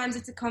 Sometimes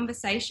it's a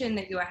conversation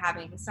that you are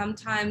having.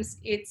 Sometimes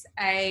it's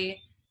a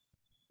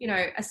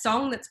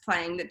song that's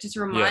playing that just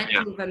reminds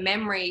you of a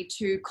memory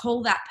to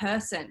call that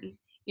person.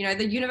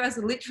 The universe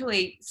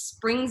literally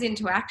springs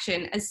into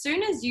action as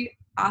soon as you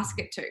ask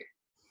it to.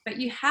 But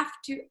you have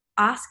to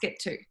ask it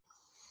to,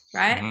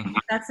 right? Mm-hmm.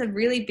 That's a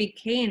really big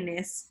key in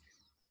this.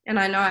 And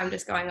I know I'm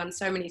just going on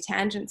so many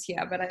tangents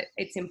here, but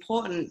it's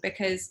important,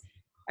 because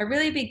a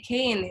really big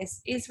key in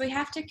this is we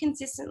have to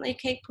consistently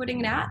keep putting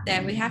it out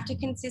there. We have to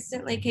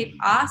consistently keep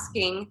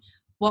asking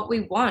what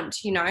we want,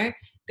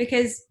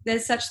 because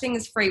there's such thing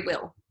as free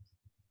will.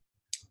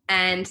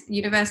 And the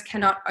universe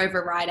cannot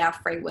override our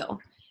free will.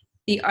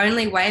 The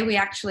only way we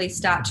actually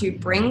start to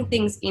bring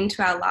things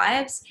into our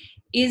lives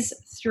is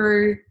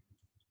through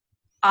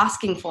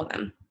asking for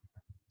them.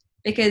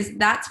 because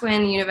that's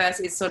when the universe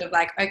is sort of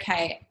like,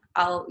 okay,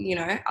 I'll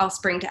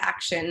spring to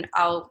action.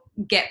 I'll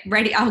get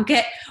ready. I'll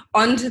get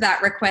onto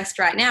that request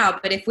right now.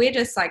 But if we're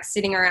just like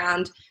sitting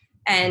around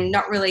and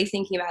not really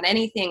thinking about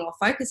anything or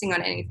focusing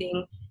on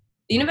anything,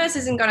 the universe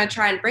isn't going to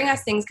try and bring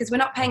us things because we're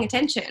not paying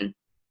attention.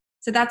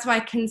 So that's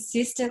why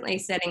consistently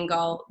setting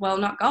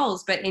not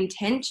goals, but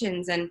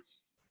intentions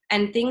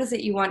and things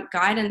that you want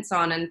guidance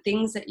on and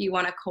things that you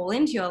want to call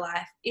into your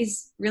life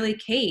is really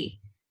key.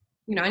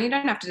 And you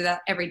don't have to do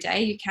that every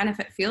day. You can if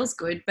it feels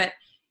good, but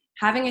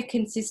having a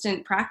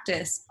consistent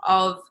practice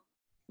of,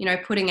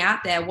 putting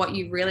out there what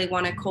you really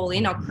want to call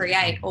in or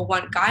create or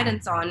want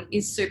guidance on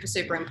is super,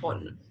 super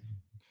important.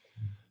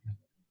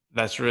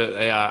 That's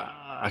really,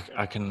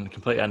 I can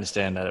completely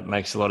understand that. It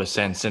makes a lot of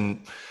sense.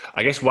 And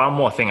I guess one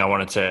more thing I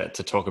wanted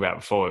to talk about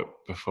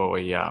before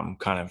we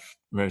kind of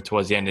move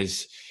towards the end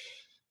is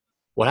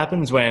what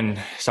happens when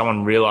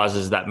someone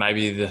realizes that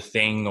maybe the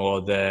thing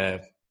or the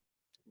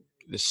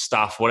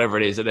stuff, whatever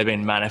it is that they've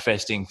been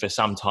manifesting for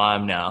some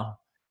time now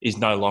is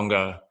no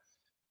longer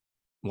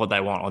what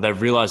they want, or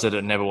they've realized that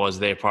it never was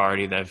their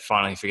priority. They've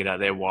finally figured out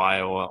their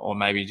why, or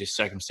maybe just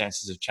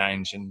circumstances have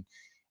changed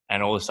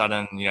and all of a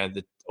sudden,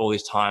 all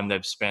this time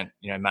they've spent,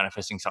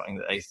 manifesting something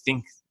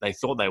that they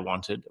thought they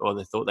wanted or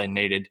they thought they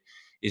needed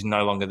is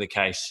no longer the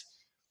case.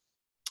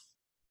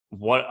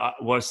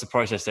 What's the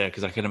process there?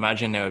 Because I can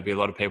imagine there would be a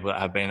lot of people that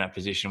have been in that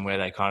position where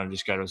they kind of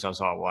just go to themselves,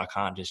 oh, well, I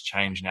can't just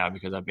change now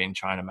because I've been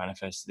trying to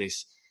manifest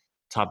this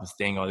type of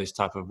thing or this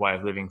type of way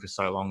of living for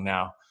so long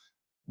now.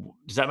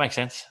 Does that make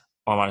sense?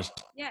 Or am I just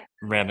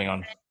rambling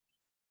on?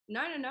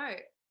 No.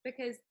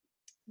 Because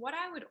what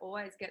I would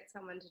always get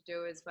someone to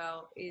do as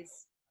well is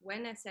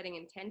when they're setting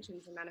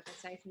intentions and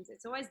manifestations,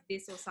 it's always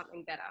this or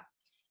something better.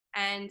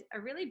 And a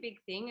really big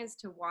thing as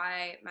to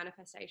why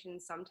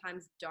manifestations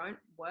sometimes don't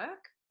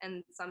work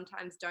and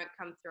sometimes don't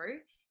come through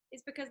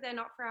is because they're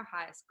not for our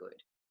highest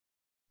good.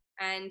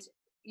 And,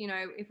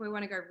 if we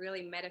want to go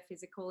really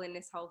metaphysical in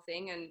this whole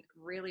thing and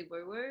really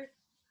woo-woo,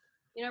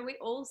 we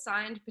all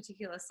signed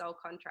particular soul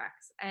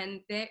contracts,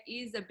 and there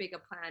is a bigger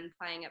plan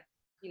playing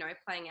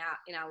out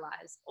in our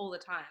lives all the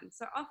time.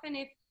 So often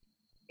if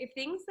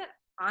things that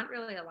aren't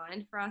really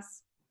aligned for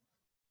us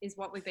is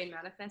what we've been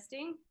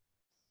manifesting,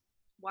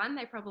 one,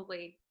 they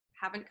probably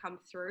haven't come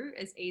through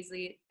as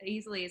easily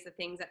as the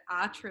things that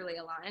are truly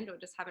aligned or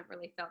just haven't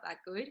really felt that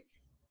good.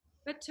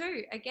 But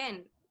two,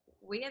 again,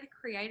 we are the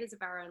creators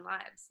of our own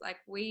lives. Like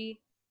we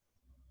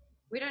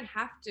don't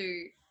have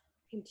to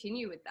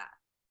continue with that.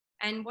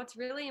 And what's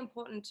really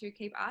important to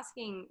keep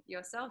asking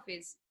yourself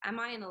is, am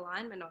I in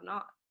alignment or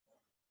not?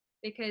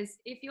 Because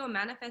if you're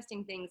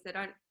manifesting things that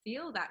don't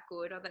feel that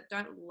good or that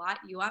don't light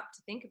you up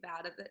to think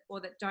about it, or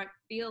that don't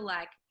feel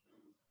like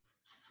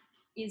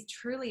is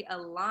truly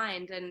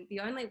aligned, and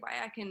the only way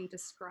I can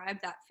describe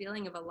that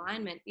feeling of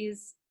alignment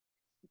is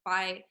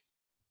by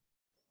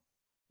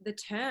the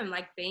term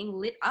like being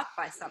lit up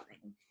by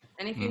something.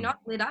 And if you're not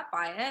lit up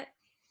by it,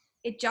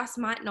 it just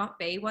might not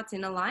be what's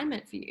in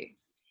alignment for you.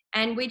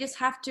 And we just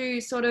have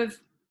to sort of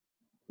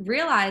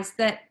realize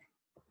that,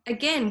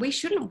 again, we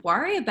shouldn't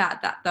worry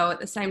about that though at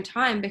the same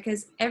time,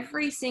 because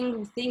every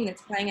single thing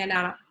that's playing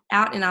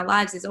out in our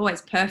lives is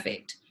always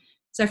perfect.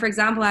 So for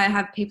example, I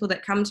have people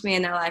that come to me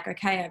and they're like,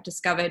 okay, I've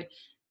discovered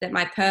that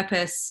my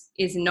purpose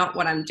is not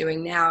what I'm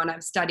doing now. And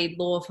I've studied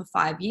law for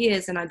 5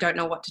 years and I don't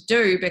know what to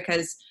do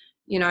because,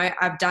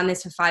 I've done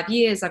this for 5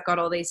 years. I've got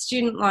all these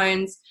student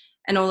loans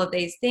and all of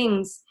these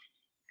things.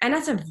 And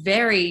that's a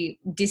very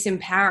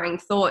disempowering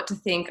thought to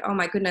think, oh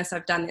my goodness,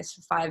 I've done this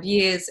for 5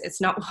 years.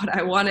 It's not what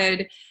I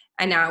wanted.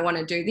 And now I want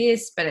to do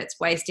this, but it's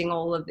wasting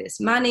all of this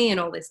money and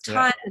all this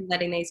time and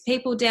letting these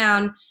people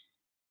down.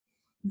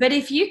 But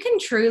if you can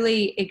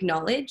truly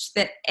acknowledge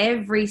that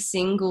every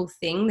single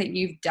thing that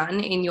you've done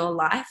in your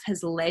life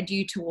has led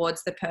you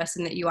towards the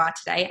person that you are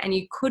today, and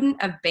you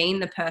couldn't have been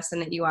the person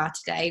that you are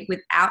today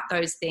without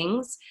those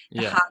things,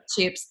 the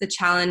hardships, the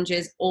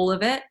challenges, all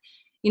of it.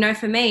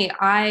 For me,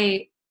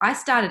 I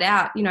started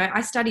out,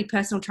 I studied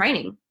personal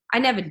training. I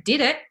never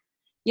did it.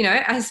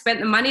 I spent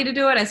the money to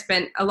do it. I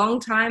spent a long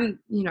time,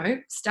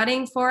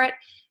 studying for it.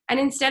 And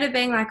instead of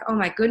being like, oh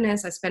my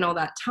goodness, I spent all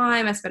that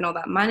time, I spent all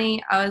that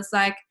money, I was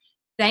like,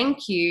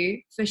 thank you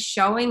for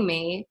showing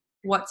me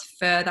what's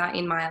further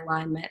in my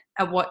alignment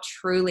and what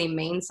truly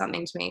means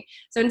something to me.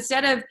 So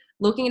instead of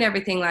looking at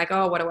everything like,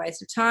 oh, what a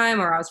waste of time,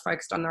 or I was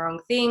focused on the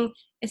wrong thing,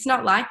 it's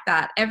not like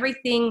that.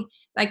 Everything,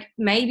 like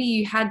maybe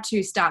you had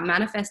to start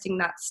manifesting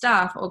that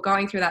stuff or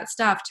going through that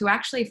stuff to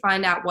actually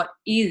find out what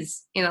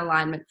is in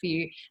alignment for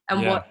you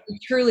and what you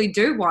truly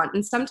do want.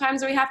 And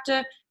sometimes we have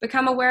to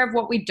become aware of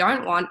what we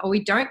don't want or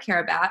we don't care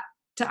about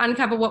to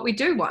uncover what we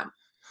do want.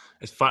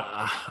 It's fun.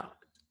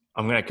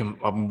 I'm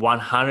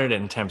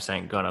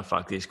 110% gonna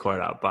fuck this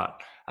quote up,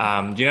 but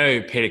do you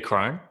know Peter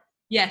Crone?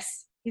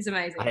 Yes, he's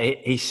amazing.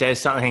 He says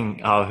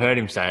something, I've heard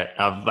him say it,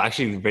 I've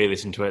actually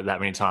re-listened to it that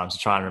many times to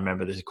try and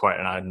remember this quote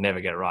and I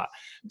never get it right.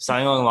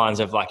 Something along the lines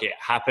of like, it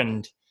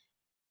happened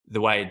the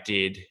way it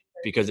did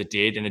because it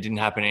did, and it didn't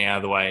happen any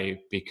other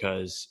way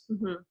because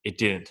it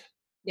didn't.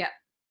 Yeah.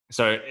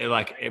 So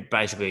it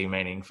basically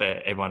meaning for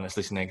everyone that's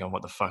listening going,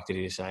 what the fuck did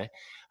he say?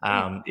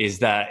 Mm. Is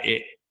that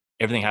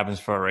everything happens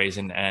for a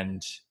reason,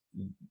 and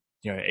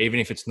even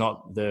if it's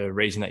not the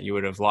reason that you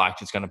would have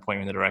liked, it's going to point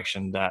you in the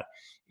direction that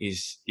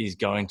is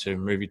going to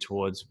move you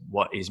towards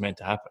what is meant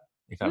to happen,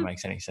 if that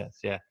makes any sense.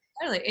 Yeah.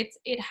 Totally.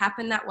 It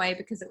happened that way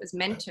because it was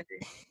meant to.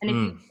 And if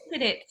you Mm. look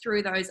at it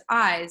through those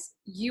eyes,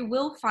 you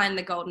will find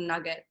the golden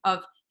nugget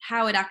of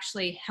how it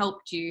actually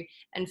helped you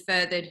and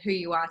furthered who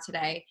you are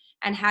today,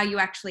 and how you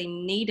actually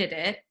needed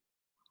it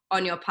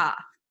on your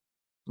path.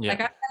 Yeah.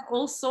 Like, I've had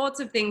all sorts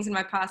of things in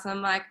my past, and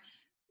I'm like,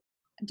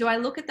 do I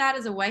look at that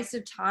as a waste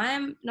of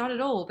time? Not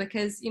at all.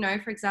 Because,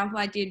 for example,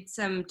 I did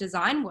some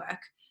design work,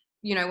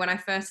 when I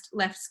first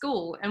left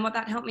school. And what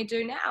that helped me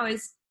do now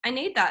is I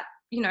need that.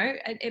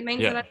 It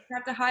means that I Yeah. don't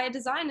have to hire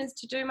designers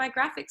to do my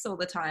graphics all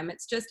the time.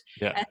 It's just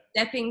Yeah. a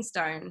stepping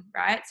stone,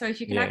 right? So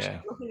if you can Yeah. actually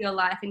Yeah. look at your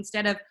life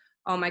instead of,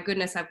 oh my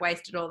goodness, I've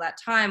wasted all that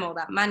time, all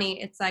that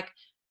money, it's like,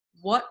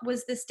 what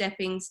was the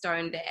stepping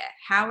stone there?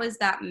 How is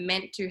that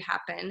meant to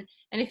happen?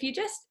 And if you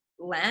just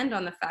land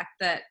on the fact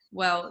that,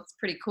 well, it's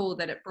pretty cool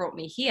that it brought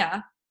me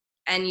here,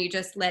 and you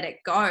just let it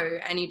go,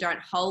 and you don't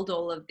hold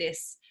all of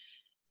this,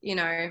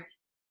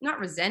 not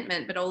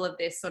resentment, but all of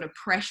this sort of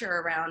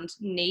pressure around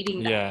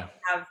needing that Yeah. to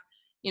have,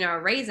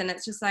 a reason.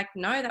 It's just like,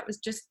 no, that was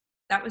just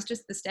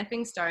the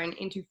stepping stone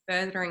into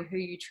furthering who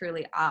you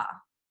truly are.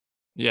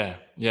 Yeah.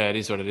 Yeah. It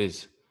is what it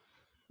is.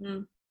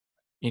 Mm.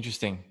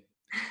 Interesting.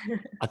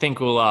 I think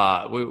we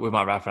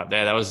might wrap it up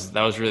there. That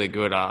was really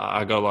good.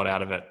 I got a lot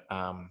out of it,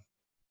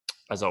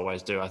 as I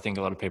always do. I think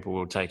a lot of people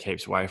will take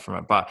heaps away from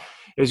it, but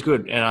it was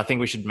good. And I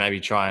think we should maybe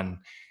try and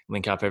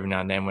link up every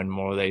now and then when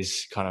more of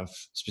these kind of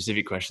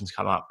specific questions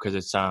come up, because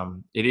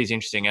it is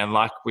interesting. And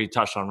like we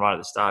touched on right at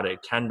the start, it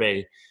can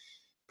be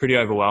pretty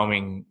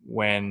overwhelming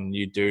when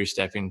you do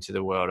step into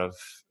the world of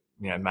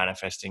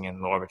manifesting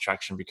and law of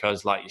attraction,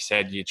 because like you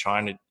said, you're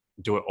trying to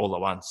do it all at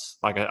once.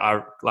 Like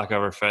I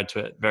referred to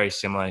it very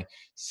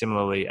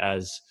similarly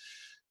as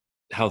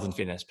health and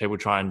fitness. People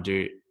try and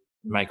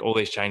make all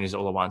these changes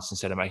all at once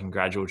instead of making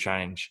gradual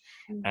change,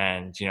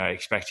 and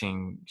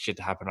expecting shit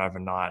to happen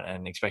overnight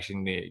and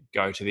expecting to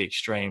go to the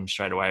extreme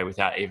straight away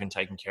without even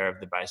taking care of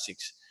the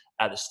basics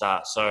at the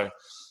start. So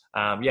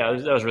that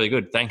was really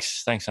good.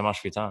 Thanks so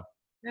much for your time.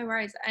 No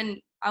worries. And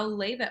I'll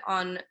leave it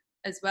on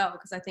as well,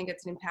 because I think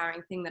it's an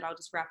empowering thing that I'll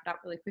just wrap it up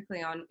really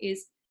quickly on,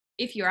 is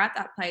if you're at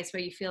that place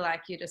where you feel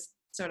like you're just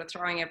sort of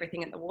throwing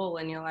everything at the wall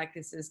and you're like,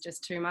 this is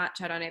just too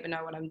much, I don't even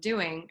know what I'm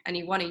doing, and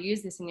you want to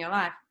use this in your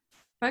life,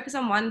 focus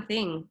on one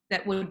thing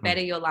that would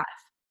better your life.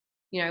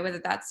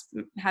 Whether that's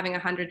having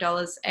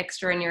 $100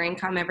 extra in your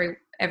income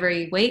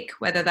every week,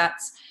 whether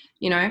that's,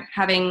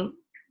 having,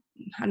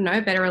 I don't know,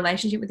 a better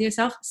relationship with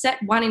yourself.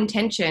 Set one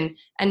intention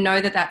and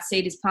know that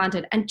seed is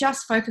planted, and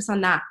just focus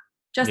on that.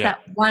 That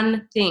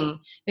one thing.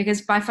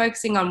 Because by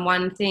focusing on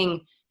one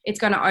thing, it's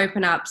going to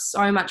open up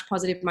so much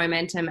positive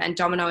momentum and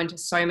domino into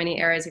so many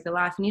areas of your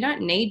life. And you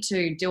don't need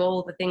to do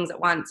all the things at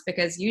once,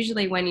 because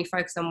usually when you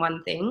focus on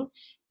one thing,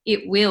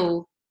 it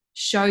will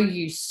show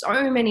you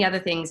so many other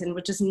things and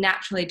will just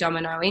naturally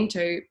domino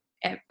into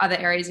other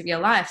areas of your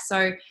life.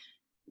 So,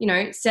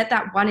 set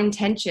that one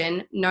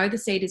intention, know the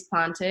seed is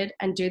planted,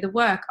 and do the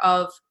work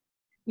of,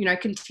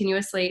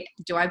 continuously,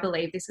 do I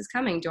believe this is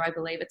coming? Do I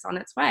believe it's on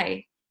its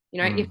way?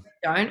 If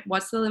I don't,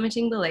 what's the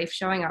limiting belief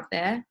showing up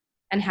there?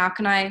 And how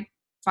can I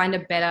find a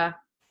better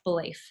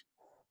belief?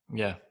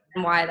 Yeah.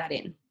 And wire that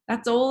in.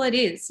 That's all it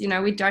is.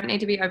 We don't need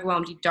to be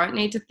overwhelmed. You don't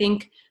need to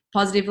think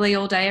positively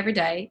all day, every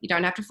day. You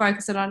don't have to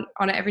focus on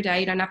it every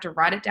day. You don't have to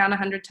write it down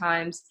 100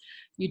 times.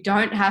 You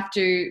don't have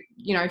to,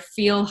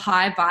 feel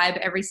high vibe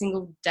every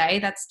single day.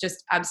 That's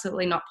just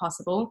absolutely not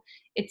possible.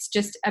 It's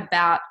just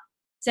about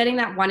setting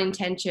that one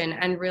intention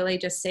and really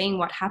just seeing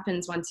what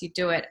happens once you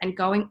do it, and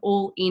going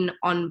all in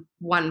on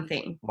one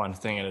thing. One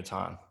thing at a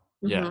time.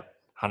 Yeah,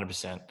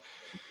 100%.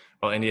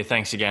 Well, India,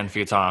 thanks again for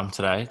your time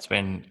today. It's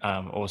been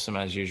awesome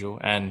as usual.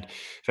 And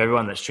for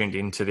everyone that's tuned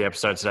into the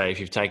episode today, if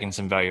you've taken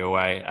some value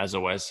away, as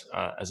always,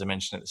 as I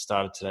mentioned at the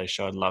start of today's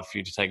show, I'd love for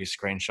you to take a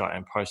screenshot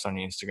and post on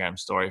your Instagram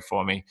story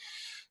for me.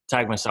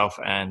 Tag myself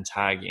and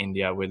tag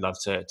India. We'd love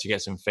to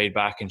get some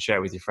feedback and share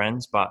it with your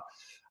friends. But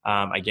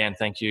again,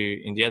 thank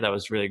you, India. That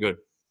was really good.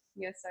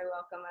 You're so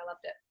welcome. I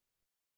loved it.